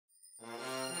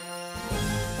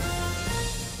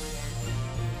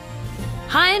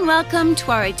Hi and welcome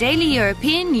to our daily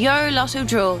European EuroLotto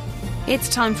Draw. It's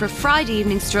time for Friday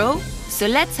evening's draw, so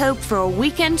let's hope for a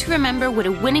weekend to remember with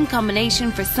a winning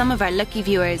combination for some of our lucky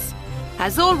viewers.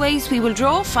 As always, we will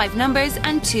draw 5 numbers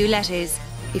and 2 letters.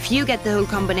 If you get the whole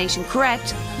combination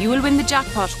correct, you will win the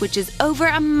jackpot, which is over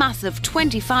a massive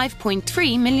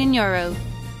 €25.3 million.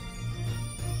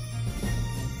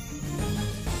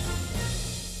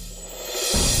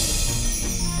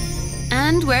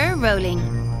 And we're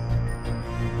rolling.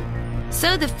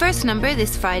 So the first number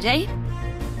this Friday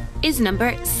is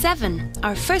number 7.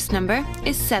 Our first number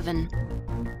is 7.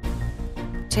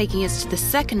 Taking us to the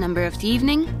second number of the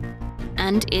evening,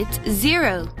 and it's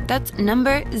 0. That's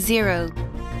number 0.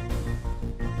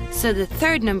 So the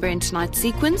third number in tonight's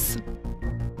sequence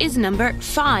is number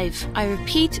 5. I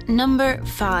repeat, number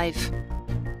 5.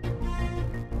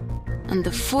 And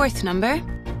the fourth number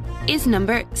is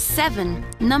number 7.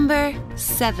 Number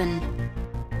 7.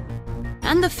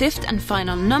 And the fifth and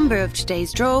final number of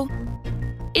today's draw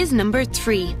is number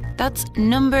 3. That's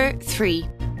number 3.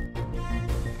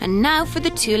 And now for the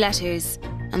 2 letters.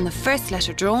 And the first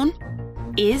letter drawn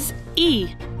is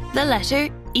E. The letter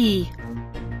E.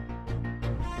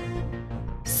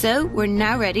 So we're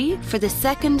now ready for the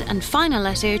second and final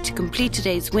letter to complete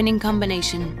today's winning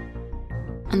combination.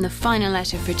 And the final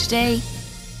letter for today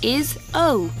is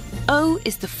O. O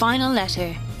is the final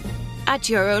letter. At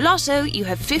EuroLotto, you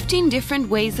have 15 different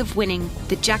ways of winning.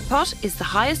 The jackpot is the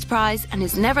highest prize and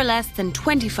is never less than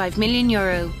 €25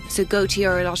 million. So go to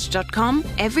EuroLotto.com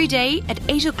every day at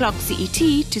 8 o'clock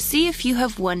CET to see if you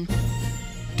have won.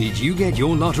 Did you get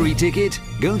your lottery ticket?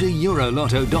 Go to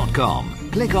EuroLotto.com,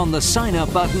 click on the sign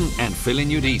up button and fill in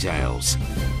your details.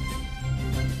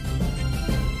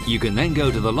 You can then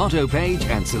go to the Lotto page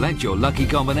and select your lucky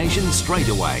combination straight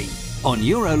away. On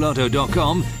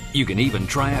EuroLotto.com, you can even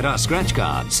try out our scratch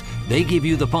cards. They give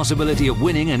you the possibility of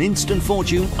winning an instant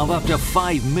fortune of up to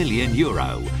 €5 million.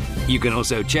 You can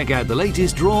also check out the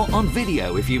latest draw on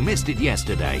video if you missed it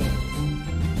yesterday.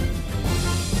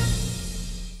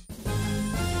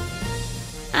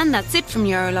 And that's it from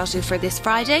EuroLotto for this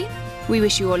Friday. We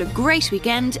wish you all a great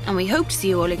weekend and we hope to see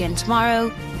you all again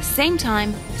tomorrow, same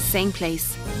time, same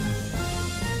place.